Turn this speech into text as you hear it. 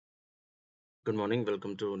Good morning.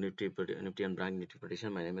 Welcome to Nifty and Banknifty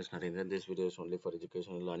prediction. My name is Narendra. This video is only for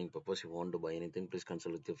educational and learning purpose. If you want to buy anything, please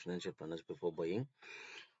consult with your financial planners before buying.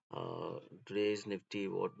 Today's Nifty,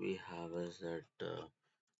 what we have is that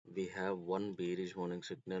we have one bearish morning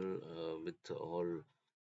signal with all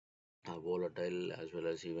volatile as well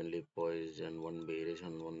as evenly poised, and one bearish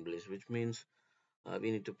and one bullish, which means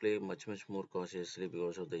we need to play much more cautiously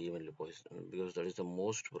because of the evenly poised, because that is the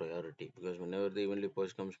most priority. Because whenever the evenly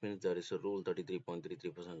poised comes, means there is a rule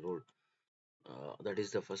 33.33% rule. That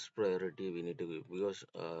is the first priority we need to give, because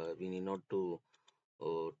we need not to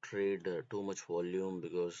trade too much volume,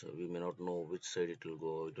 because we may not know which side it will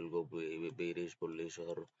go. It will go bearish, bullish,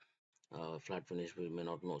 or flat finish. We may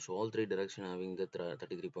not know. So all three direction having the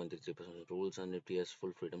 33.33% rules, and it has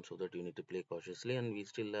full freedom, so that you need to play cautiously. And we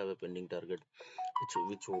still have a pending target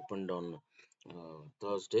which opened on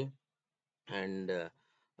Thursday, and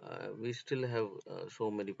we still have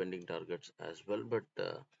so many pending targets as well. But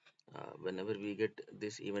whenever we get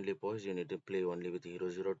this evenly poised, you need to play only with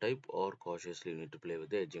hero zero type, or cautiously you need to play with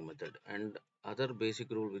the edging method. And other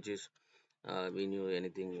basic rule, which is we knew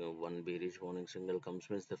anything one bearish warning signal comes,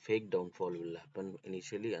 means the fake downfall will happen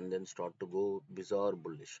initially and then start to go bizarre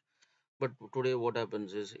bullish. But today, what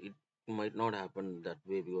happens is it might not happen that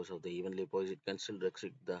way because of the evenly poised. It can still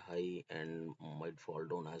restrict the high and might fall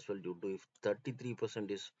down as well, due to if 33%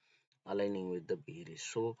 is aligning with the bearish.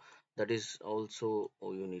 So that is also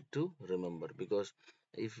you need to remember, because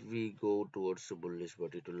if we go towards the bullish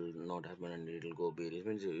but it will not happen and it will go bearish,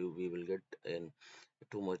 means we will get in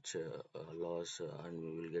too much loss, and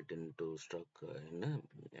we will get into stuck in a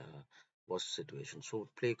worst situation. So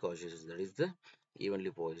play cautious. That is the evenly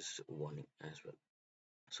poised warning as well.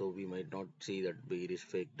 So we might not see that bearish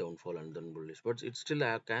fake downfall and then bullish, but it still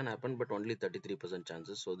can happen, but only 33%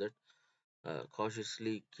 chances. So that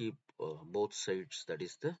cautiously keep both sides. That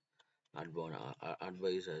is the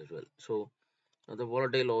advice as well. So the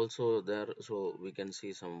volatile also there, so we can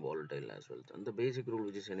see some volatile as well. And the basic rule,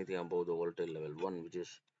 which is anything above the volatile level 1, which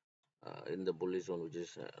is in the bullish zone, which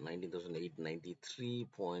is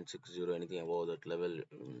 19,893.60, anything above that level,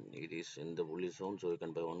 it is in the bullish zone, so you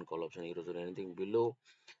can buy one call option euro zone. Anything below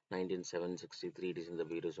 19,763, it is in the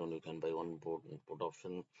bearish zone, you can buy one put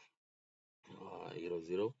option euro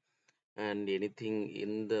zero. And anything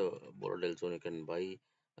in the volatile zone, you can buy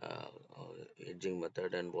uh, edging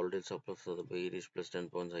method. And volatile supply for the bearish plus 10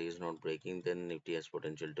 points high is not breaking, then Nifty has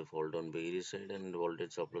potential to fall down bearish side. And volatile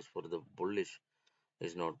supply for the bullish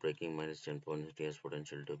is not breaking minus 10 points, Nifty has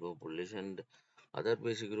potential to go bullish. And other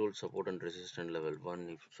basic rules, support and resistance level 1,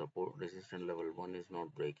 if support resistance level 1 is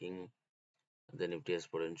not breaking, then Nifty has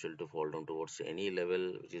potential to fall down towards any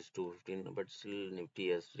level which is 215, but still Nifty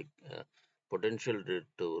has potential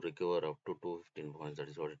to recover up to 215 points. That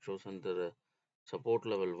is what it shows. And the support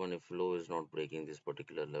level 1, if low is not breaking this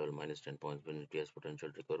particular level minus 10 points, then Nifty has potential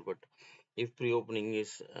to recover. But if pre-opening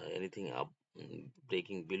is anything up,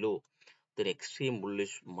 breaking below, then extreme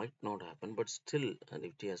bullish might not happen, but still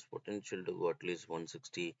Nifty has potential to go at least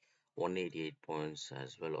 160, 188 points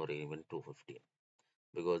as well, or even 250,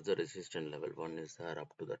 because the resistance level 1 is there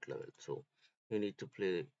up to that level. So you need to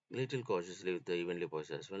play little cautiously with the evenly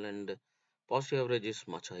poised as well. And positive average is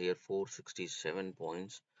much higher, 467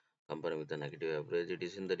 points, comparing with the negative average. It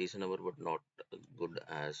is in the reasonable but not good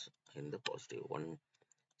as in the positive,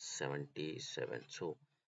 177. So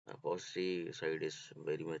positive side is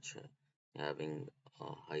very much having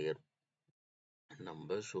a higher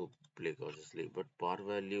number, so play cautiously. But par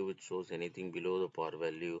value, which shows anything below the par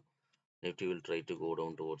value, Nifty will try to go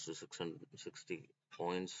down towards the 660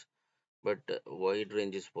 points, but wide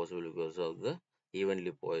range is possible because of the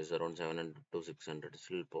evenly poised around 700 to 600 is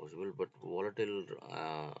still possible. But volatile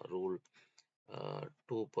rule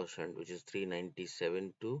 2%, which is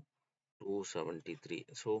 397 to 273.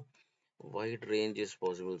 So wide range is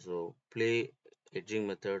possible. So play edging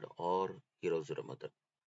method or hero zero method.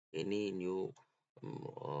 Any new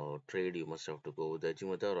trade, you must have to go with the edging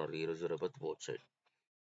method or hero zero, but both sides.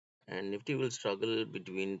 And Nifty will struggle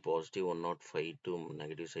between positive 105 to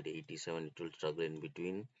negative side 87. It will struggle in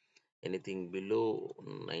between. Anything below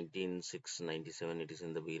 19,697, it is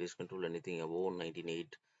in the bearish control. Anything above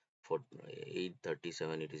 19,8 for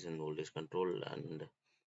 837, it is in bullish control. And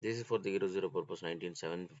this is for the euro zero purpose.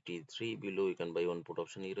 19,753 below, you can buy one put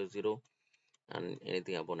option euro zero. And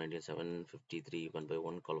anything above 19,753, you can buy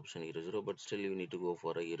one call option euro zero. But still, you need to go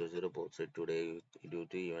for a euro zero both side today due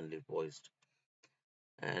to evenly poised.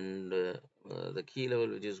 And the key level,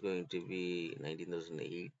 which is going to be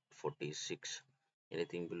 19,846.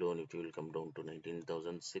 Anything below, it will come down to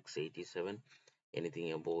 19,687.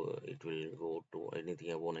 Anything above, it will go to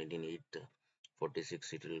anything above 19,846,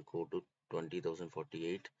 46, it will go to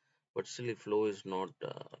 20,048. But still, if low is not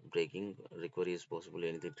breaking, recovery is possible.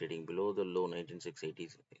 Anything trading below the low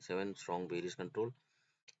 19,687, strong bearish control.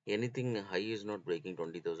 Anything high is not breaking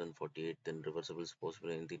 20,048, then reversible is possible.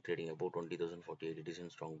 Anything trading above 20,048, it is in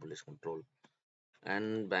strong bullish control.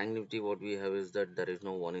 And Bank Nifty, what we have is that there is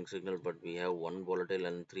no warning signal, but we have one volatile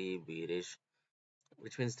and three bearish,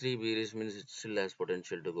 which means three bearish means it still has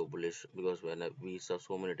potential to go bullish, because when we saw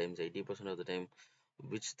so many times, 80% of the time,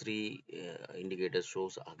 which three indicators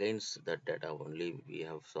shows against that data only we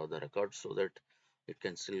have saw the record, so that it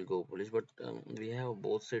can still go bullish. But we have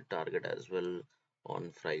both set target as well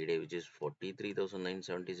on Friday, which is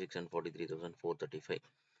 43,976 and 43,435.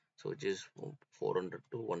 So which is 400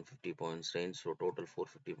 to 150 points range. So total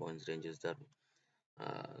 450 points range is there.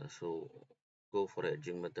 So go for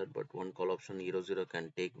edging method, but one call option 0 0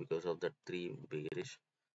 can take because of that three bearish.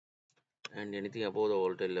 And anything above the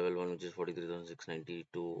volatile level one, which is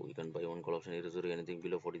 43,692, you can buy one call option 0 0. Anything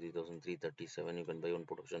below 43,337, you can buy one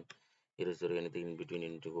put option 0 0. Anything in between, you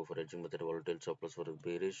need to go for edging method. Volatile stop loss for the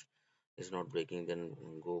bearish is not breaking, then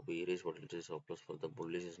go bearish. Volatile stop loss for the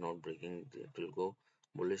bullish is not breaking, it will go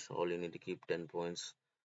bullish. All you need to keep 10 points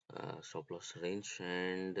stop loss range.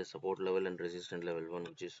 And the support level and resistance level one,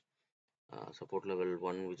 which is support level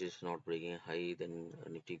one, which is not breaking high, then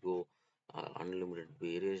Nifty go unlimited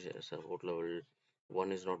bearish. Support level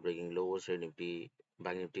one is not breaking lower side, Nifty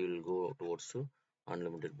Bank Nifty will go towards to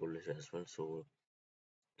unlimited bullish as well. So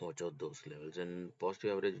watch out those levels. And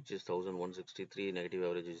positive average, which is 1163, negative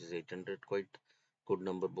average, which is 800, quite good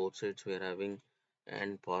number both sides we are having.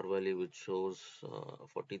 And par value, which shows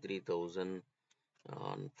 43,000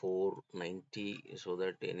 on 490, so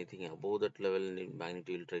that anything above that level in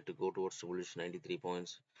magnitude will try to go towards bullish 93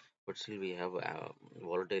 points. But still we have a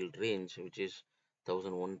volatile range, which is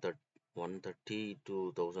 1130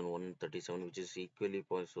 to 1137, which is equally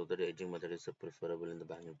poised, so that edging method is preferable in the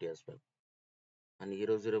bank nifty as well. And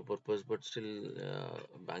 0 0 purpose, but still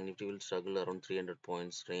bank nifty will struggle around 300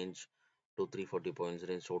 points range to 340 points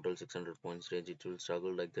range, total 600 points range, it will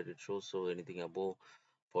struggle like that it shows. So anything above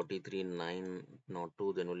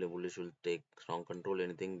 43,902, then only bullish will take strong control.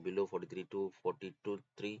 Anything below 43 to 42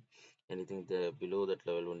 3, anything there below that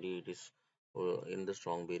level only, it is in the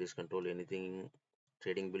strong bearish control. Anything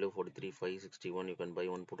trading below 43,561, you can buy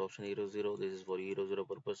one put option 0 0. This is for 0 0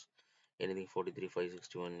 purpose. Anything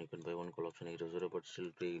 43,561, you can buy one call option 0 0, but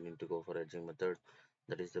still you need to go for edging method.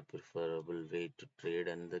 That is the preferable way to trade.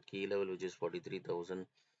 And the key level, which is 43,000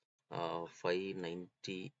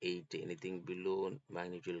 598, anything below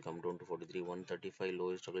magnitude will come down to 43,135.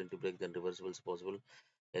 Low is struggling to break, then reversal is possible.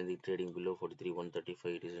 And the trading below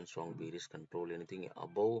 43,135, it is in strong bearish control. Anything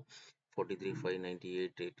above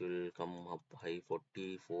 43,598, it will come up high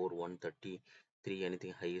 44,133.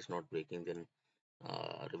 Anything high is not breaking, then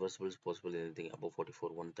reversible is possible. Anything above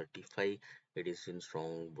 44,135, it is in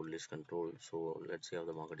strong bullish control. So let's see how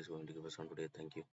the market is going to give us on today. Thank you.